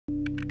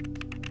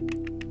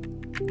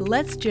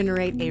Let's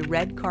generate a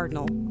red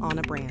cardinal on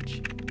a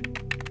branch.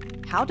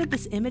 How did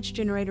this image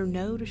generator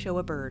know to show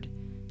a bird?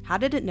 How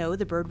did it know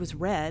the bird was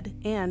red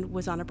and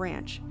was on a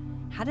branch?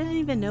 How did it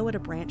even know what a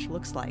branch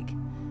looks like?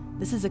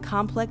 This is a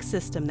complex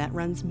system that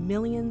runs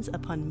millions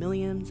upon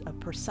millions of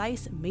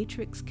precise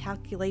matrix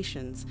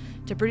calculations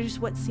to produce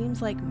what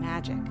seems like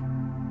magic.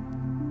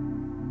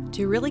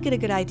 To really get a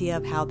good idea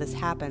of how this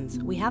happens,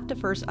 we have to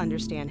first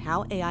understand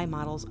how AI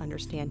models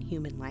understand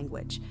human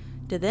language,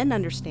 to then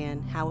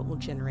understand how it will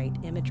generate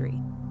imagery.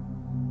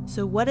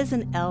 So what is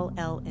an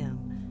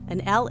LLM?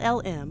 An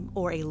LLM,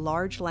 or a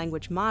large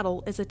language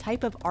model, is a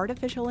type of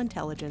artificial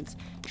intelligence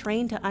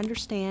trained to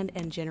understand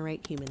and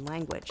generate human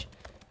language.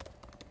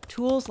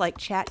 Tools like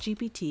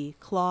ChatGPT,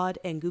 Claude,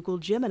 and Google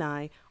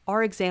Gemini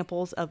are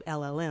examples of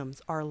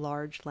LLMs, or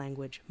large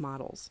language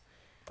models.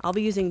 I'll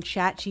be using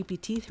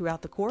ChatGPT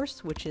throughout the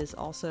course, which is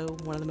also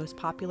one of the most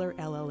popular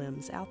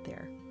LLMs out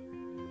there.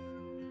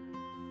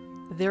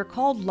 They're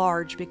called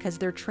large because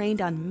they're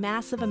trained on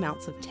massive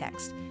amounts of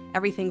text,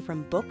 everything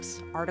from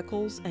books,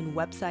 articles, and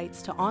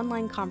websites to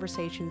online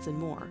conversations and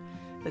more.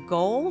 The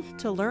goal?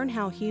 To learn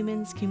how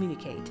humans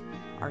communicate,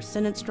 our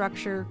sentence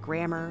structure,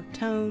 grammar,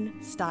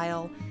 tone,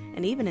 style,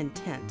 and even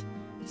intent,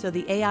 so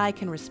the AI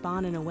can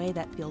respond in a way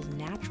that feels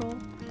natural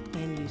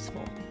and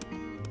useful.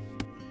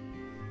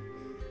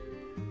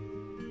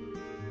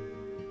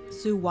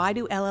 So why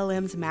do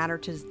LLMs matter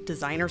to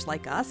designers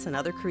like us and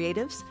other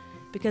creatives?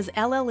 Because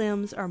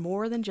LLMs are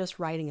more than just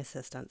writing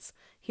assistants.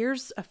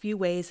 Here's a few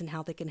ways in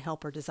how they can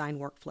help our design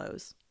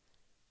workflows.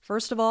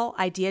 First of all,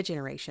 idea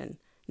generation.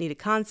 Need a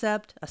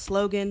concept, a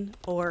slogan,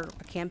 or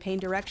a campaign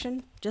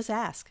direction? Just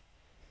ask.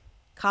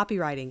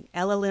 Copywriting.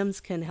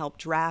 LLMs can help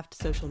draft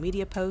social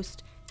media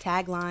posts,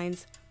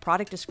 taglines,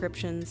 product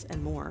descriptions,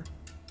 and more.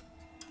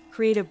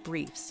 Creative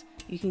briefs.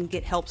 You can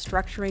get help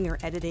structuring or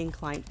editing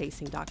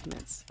client-facing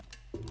documents.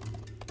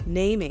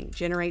 Naming.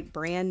 Generate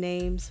brand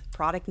names,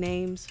 product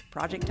names,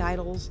 project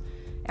titles,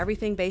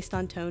 everything based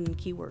on tone and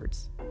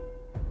keywords.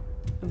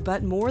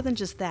 But more than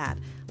just that,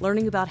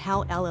 learning about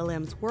how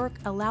LLMs work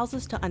allows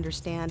us to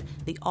understand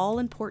the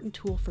all-important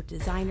tool for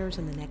designers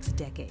in the next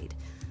decade,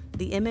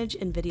 the image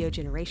and video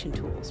generation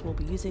tools we'll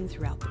be using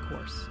throughout the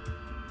course.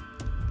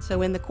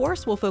 So in the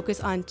course, we'll focus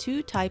on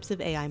two types of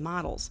AI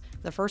models.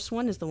 The first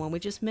one is the one we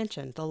just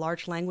mentioned, the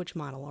large language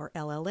model, or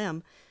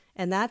LLM,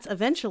 and that's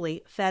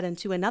eventually fed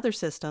into another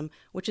system,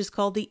 which is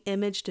called the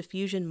image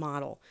diffusion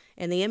model.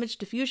 And the image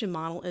diffusion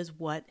model is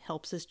what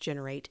helps us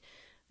generate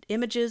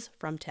images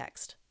from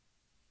text.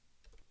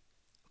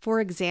 For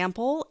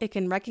example, it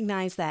can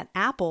recognize that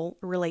apple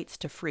relates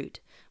to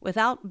fruit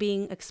without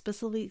being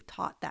explicitly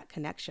taught that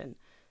connection.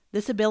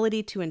 This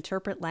ability to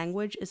interpret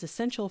language is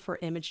essential for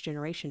image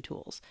generation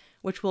tools,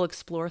 which we'll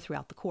explore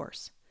throughout the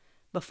course.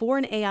 Before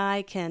an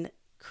AI can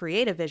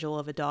create a visual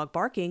of a dog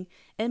barking,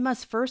 it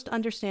must first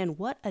understand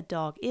what a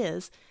dog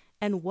is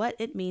and what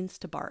it means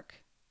to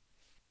bark.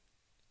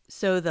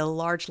 So the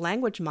large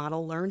language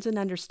model learns and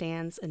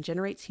understands and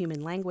generates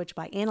human language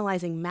by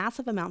analyzing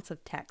massive amounts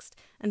of text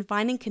and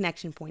finding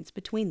connection points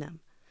between them.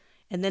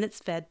 And then it's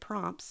fed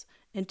prompts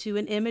into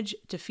an image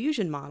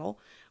diffusion model,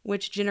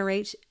 which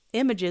generates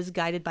images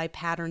guided by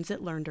patterns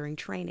it learned during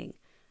training.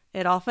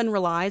 It often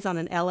relies on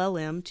an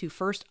LLM to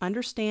first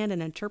understand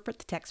and interpret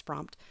the text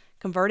prompt,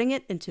 converting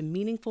it into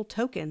meaningful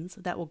tokens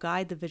that will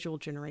guide the visual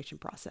generation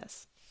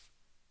process.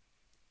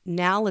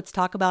 Now let's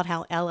talk about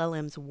how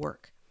LLMs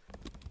work.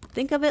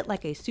 Think of it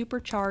like a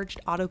supercharged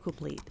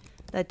autocomplete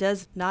that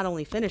does not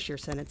only finish your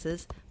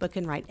sentences, but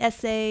can write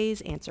essays,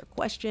 answer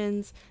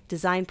questions,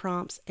 design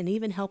prompts, and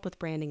even help with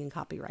branding and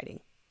copywriting.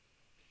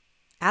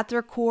 At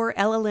their core,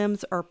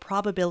 LLMs are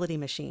probability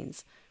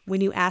machines. When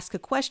you ask a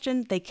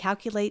question, they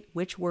calculate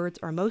which words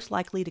are most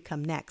likely to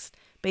come next,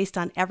 based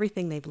on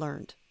everything they've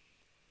learned.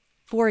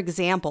 For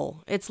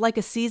example, it's like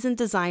a seasoned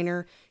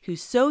designer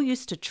who's so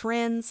used to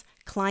trends,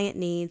 client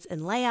needs,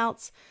 and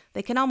layouts,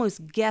 they can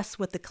almost guess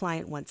what the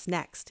client wants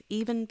next,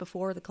 even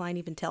before the client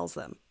even tells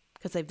them,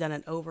 because they've done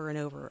it over and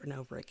over and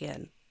over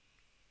again.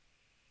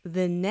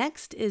 The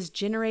next is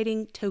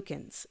generating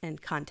tokens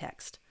and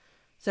context.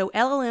 So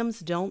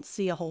LLMs don't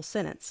see a whole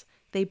sentence.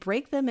 They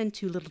break them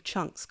into little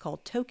chunks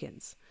called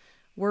tokens.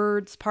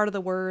 Words, part of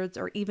the words,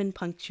 or even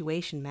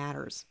punctuation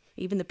matters.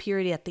 Even the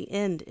period at the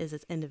end is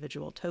its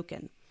individual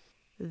token.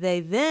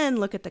 They then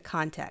look at the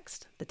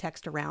context, the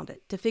text around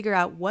it, to figure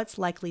out what's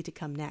likely to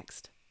come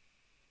next.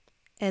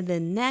 And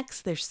then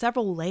next, there's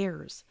several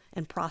layers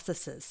and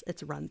processes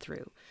it's run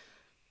through.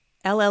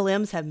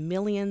 LLMs have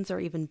millions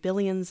or even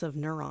billions of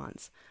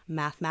neurons,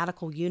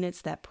 mathematical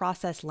units that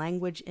process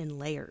language in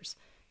layers.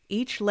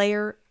 Each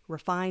layer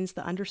refines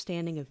the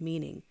understanding of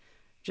meaning,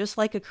 just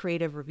like a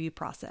creative review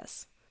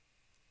process.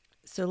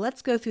 So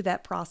let's go through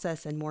that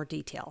process in more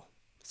detail.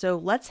 So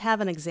let's have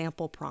an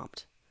example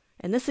prompt.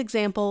 In this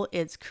example,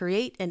 it's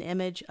create an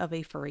image of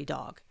a furry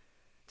dog.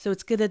 So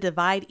it's going to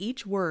divide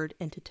each word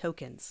into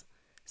tokens.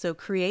 So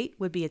create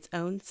would be its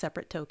own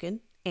separate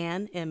token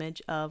and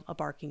image of a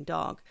barking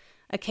dog.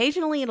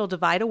 Occasionally, it'll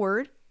divide a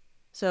word.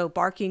 So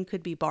barking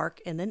could be bark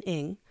and then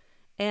ing.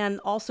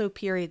 and also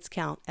periods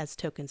count as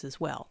tokens as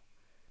well.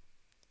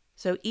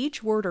 So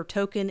each word or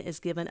token is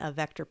given a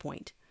vector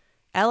point.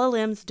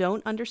 LLMs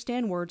don't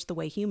understand words the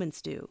way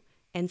humans do.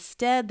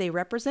 Instead, they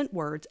represent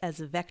words as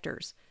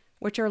vectors,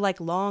 which are like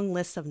long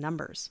lists of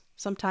numbers,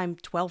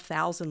 sometimes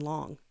 12,000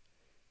 long.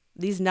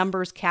 These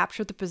numbers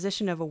capture the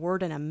position of a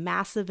word in a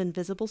massive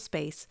invisible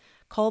space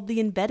called the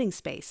embedding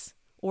space,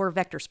 or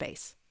vector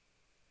space.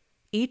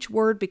 Each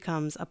word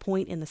becomes a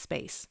point in the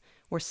space,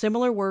 where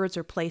similar words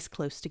are placed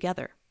close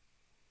together.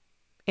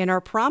 In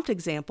our prompt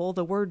example,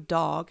 the word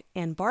dog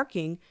and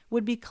barking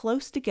would be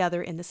close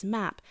together in this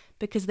map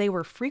because they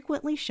were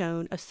frequently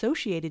shown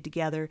associated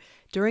together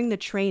during the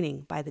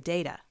training by the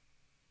data.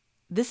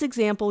 This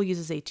example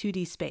uses a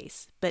 2D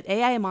space, but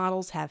AI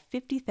models have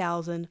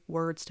 50,000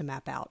 words to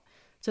map out,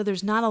 so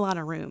there's not a lot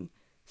of room.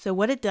 So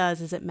what it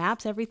does is it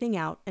maps everything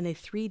out in a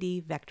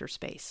 3D vector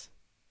space.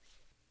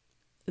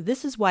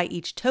 This is why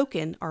each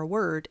token, or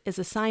word, is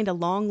assigned a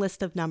long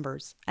list of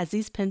numbers, as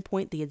these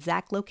pinpoint the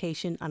exact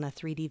location on a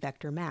 3D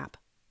vector map.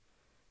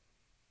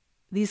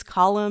 These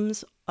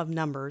columns of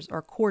numbers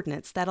are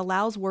coordinates that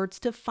allows words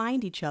to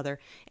find each other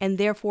and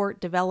therefore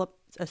develop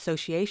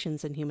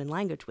associations in human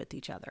language with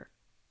each other.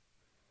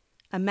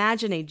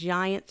 Imagine a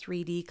giant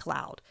 3D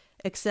cloud,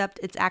 except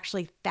it's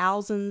actually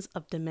thousands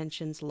of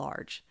dimensions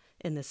large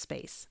in this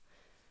space.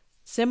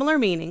 Similar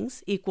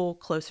meanings equal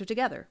closer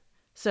together.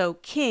 So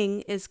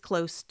king is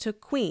close to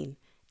queen,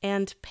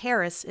 and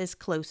Paris is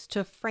close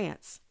to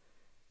France.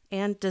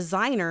 And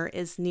designer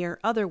is near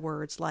other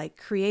words like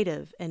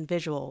creative and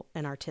visual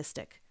and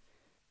artistic.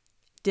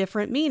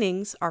 Different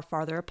meanings are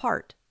farther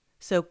apart.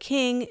 So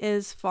king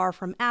is far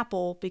from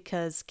apple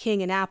because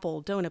king and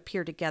apple don't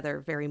appear together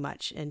very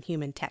much in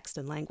human text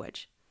and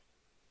language.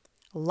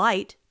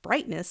 Light,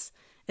 brightness,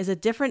 is a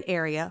different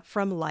area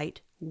from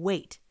light,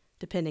 weight,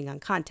 depending on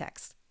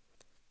context.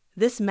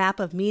 This map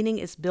of meaning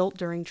is built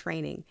during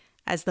training,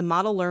 as the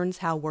model learns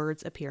how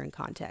words appear in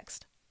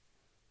context.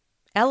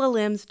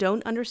 LLMs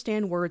don't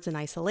understand words in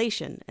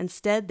isolation.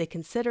 Instead, they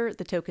consider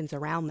the tokens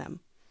around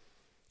them.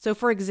 So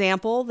for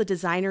example, the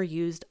designer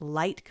used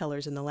light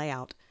colors in the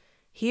layout.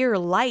 Here,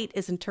 light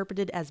is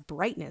interpreted as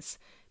brightness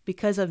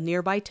because of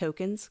nearby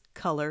tokens,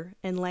 color,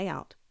 and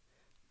layout.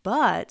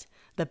 But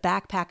the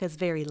backpack is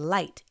very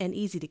light and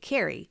easy to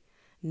carry.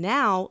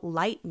 Now,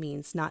 light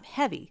means not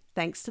heavy,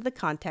 thanks to the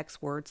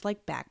context words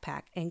like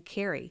backpack and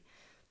carry.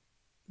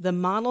 The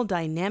model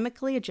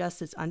dynamically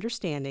adjusts its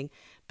understanding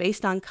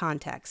based on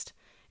context,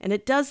 and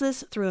it does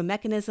this through a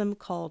mechanism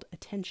called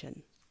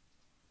attention.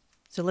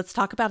 So let's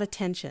talk about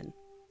attention.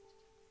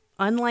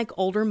 Unlike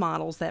older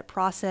models that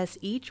process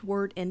each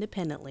word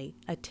independently,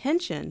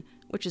 attention,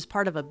 which is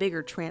part of a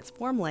bigger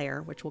transform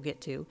layer, which we'll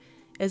get to,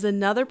 is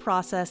another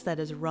process that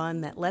is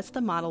run that lets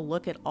the model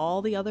look at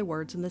all the other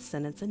words in the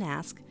sentence and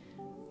ask,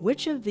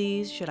 which of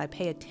these should I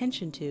pay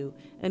attention to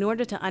in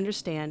order to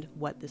understand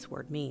what this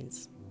word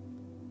means?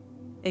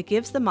 It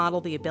gives the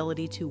model the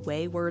ability to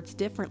weigh words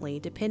differently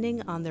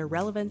depending on their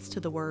relevance to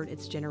the word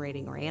it's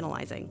generating or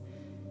analyzing.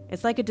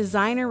 It's like a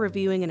designer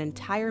reviewing an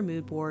entire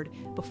mood board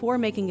before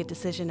making a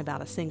decision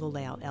about a single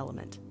layout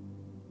element.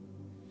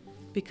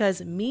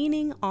 Because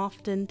meaning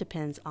often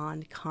depends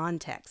on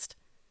context.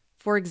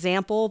 For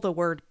example, the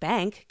word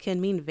bank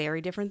can mean very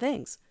different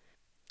things.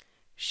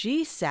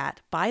 She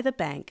sat by the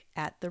bank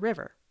at the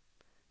river.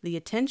 The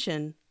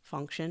attention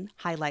function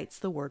highlights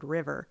the word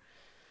river.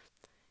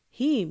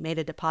 He made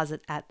a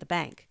deposit at the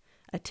bank.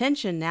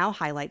 Attention now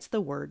highlights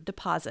the word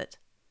deposit.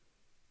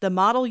 The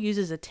model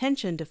uses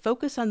attention to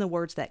focus on the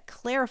words that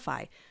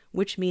clarify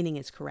which meaning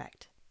is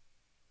correct.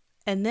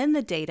 And then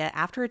the data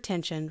after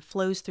attention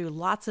flows through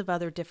lots of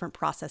other different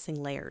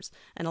processing layers.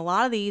 And a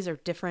lot of these are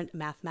different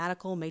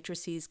mathematical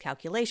matrices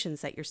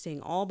calculations that you're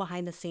seeing all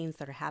behind the scenes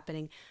that are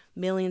happening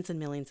millions and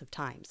millions of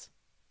times.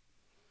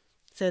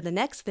 So the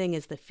next thing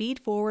is the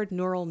feed-forward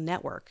neural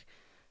network.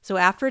 So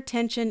after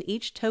attention,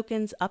 each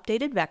token's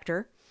updated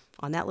vector,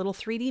 on that little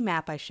 3D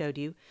map I showed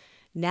you,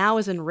 now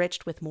is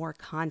enriched with more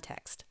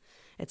context.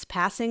 It's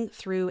passing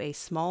through a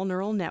small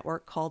neural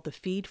network called the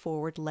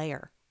feed-forward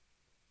layer.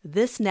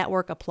 This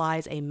network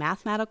applies a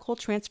mathematical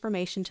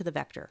transformation to the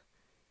vector.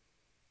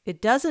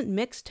 It doesn't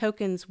mix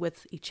tokens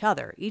with each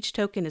other. Each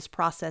token is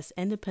processed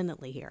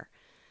independently here.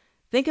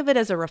 Think of it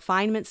as a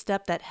refinement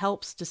step that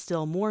helps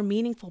distill more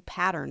meaningful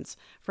patterns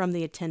from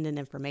the attendant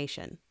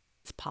information.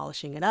 It's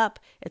polishing it up,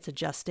 it's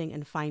adjusting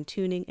and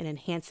fine-tuning and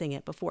enhancing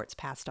it before it's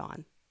passed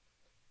on.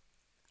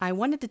 I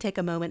wanted to take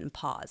a moment and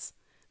pause.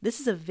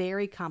 This is a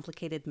very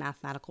complicated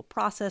mathematical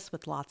process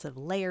with lots of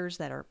layers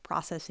that are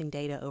processing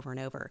data over and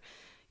over.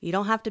 You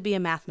don't have to be a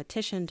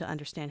mathematician to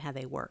understand how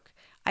they work.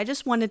 I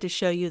just wanted to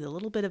show you the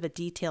little bit of a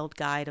detailed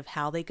guide of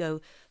how they go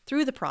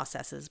through the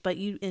processes, but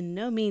you in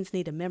no means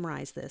need to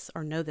memorize this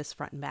or know this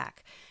front and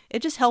back.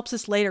 It just helps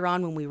us later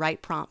on when we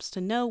write prompts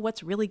to know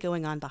what's really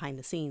going on behind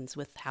the scenes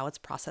with how it's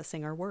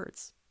processing our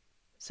words.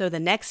 So the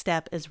next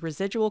step is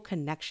residual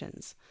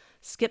connections,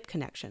 skip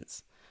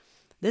connections.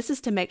 This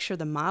is to make sure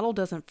the model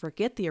doesn't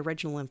forget the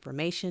original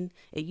information.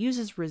 It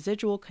uses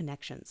residual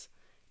connections.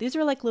 These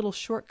are like little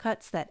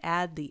shortcuts that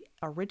add the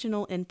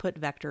original input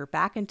vector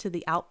back into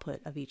the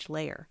output of each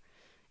layer.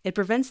 It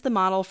prevents the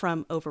model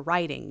from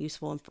overwriting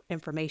useful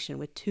information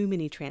with too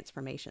many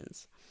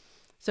transformations.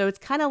 So it's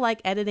kind of like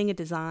editing a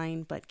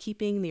design, but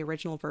keeping the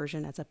original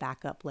version as a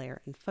backup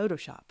layer in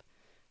Photoshop.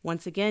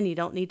 Once again, you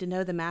don't need to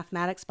know the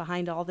mathematics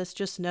behind all this.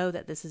 Just know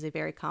that this is a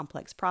very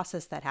complex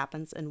process that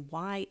happens and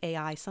why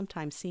AI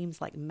sometimes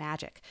seems like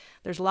magic.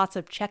 There's lots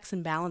of checks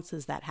and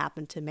balances that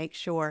happen to make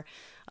sure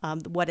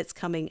what it's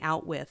coming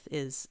out with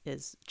is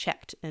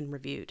checked and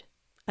reviewed.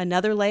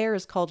 Another layer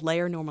is called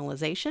layer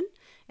normalization,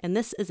 and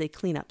this is a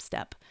cleanup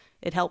step.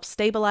 It helps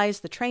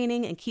stabilize the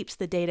training and keeps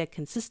the data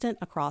consistent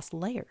across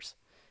layers.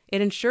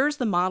 It ensures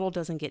the model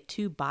doesn't get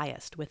too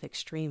biased with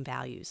extreme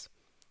values.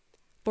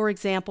 For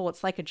example,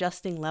 it's like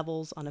adjusting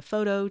levels on a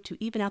photo to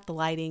even out the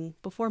lighting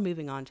before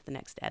moving on to the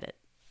next edit.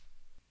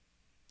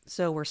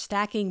 So we're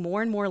stacking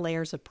more and more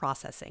layers of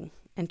processing,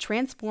 and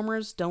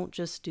transformers don't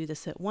just do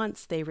this at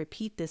once, they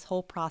repeat this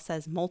whole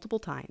process multiple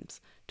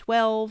times,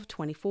 12,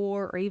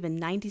 24, or even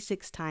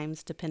 96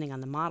 times depending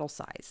on the model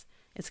size.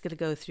 It's going to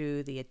go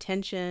through the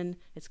attention,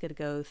 it's going to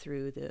go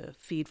through the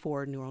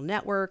feed-forward neural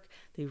network,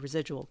 the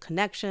residual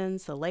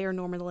connections, the layer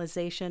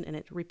normalization, and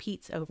it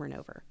repeats over and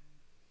over.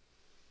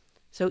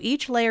 So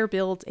each layer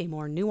builds a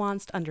more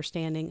nuanced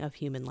understanding of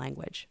human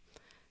language.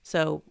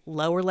 So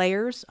lower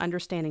layers,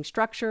 understanding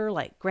structure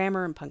like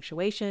grammar and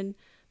punctuation,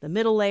 the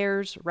middle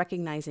layers,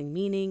 recognizing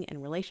meaning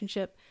and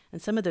relationship,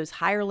 and some of those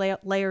higher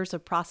layers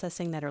of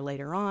processing that are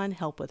later on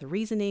help with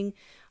reasoning,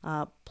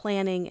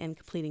 planning, and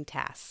completing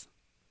tasks.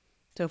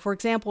 So for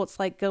example, it's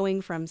like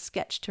going from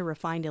sketch to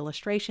refined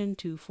illustration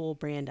to full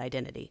brand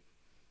identity.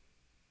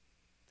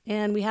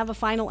 And we have a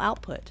final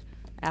output.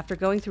 After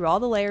going through all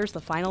the layers, the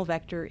final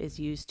vector is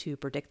used to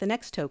predict the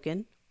next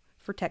token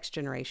for text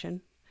generation,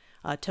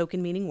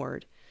 token meaning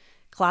word,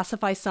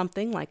 classify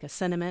something like a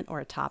sentiment or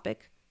a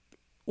topic,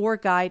 or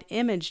guide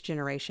image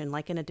generation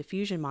like in a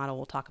diffusion model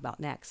we'll talk about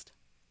next.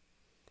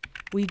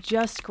 We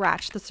just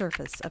scratched the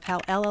surface of how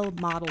LL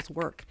models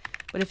work,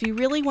 but if you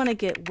really want to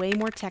get way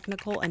more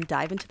technical and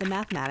dive into the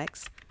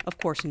mathematics, of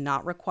course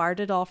not required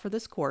at all for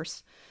this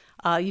course,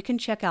 you can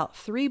check out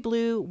 3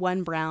 Blue,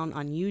 1 Brown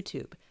on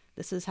YouTube.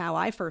 This is how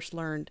I first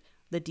learned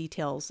the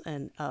details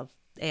of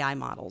AI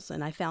models,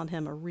 and I found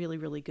him a really,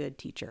 really good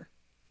teacher.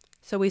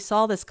 So we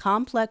saw this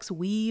complex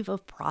weave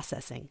of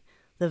processing.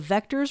 The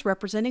vectors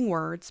representing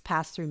words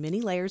pass through many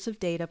layers of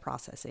data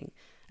processing.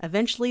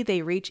 Eventually,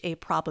 they reach a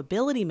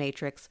probability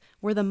matrix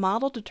where the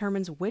model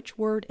determines which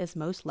word is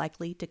most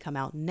likely to come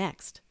out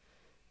next.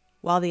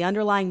 While the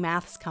underlying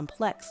math is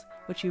complex,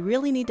 what you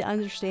really need to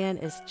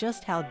understand is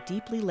just how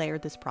deeply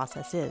layered this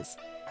process is.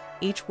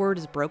 Each word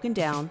is broken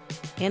down,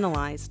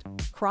 analyzed,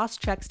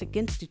 cross-checked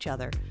against each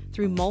other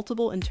through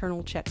multiple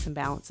internal checks and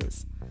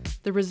balances.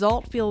 The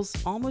result feels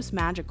almost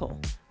magical,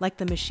 like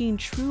the machine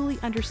truly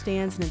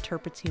understands and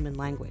interprets human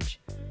language.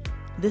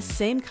 This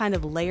same kind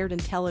of layered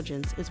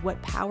intelligence is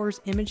what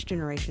powers image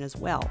generation as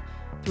well,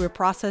 through a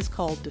process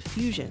called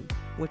diffusion,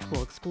 which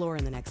we'll explore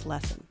in the next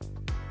lesson.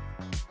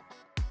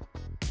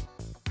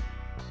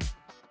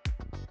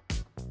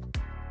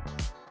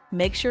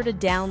 Make sure to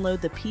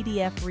download the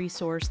PDF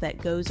resource that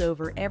goes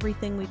over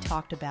everything we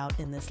talked about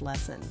in this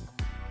lesson.